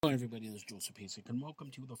Hello, everybody. This is Joseph Pasek, and welcome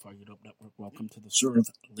to the Fired Up Network. Welcome to the Serve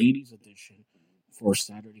Ladies Edition for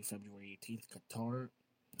Saturday, February 18th. Qatar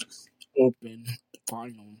Open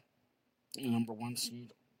Final. Number one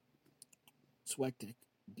seed Swiatek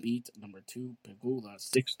beat number two Pegula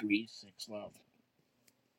 6-3, 6-love.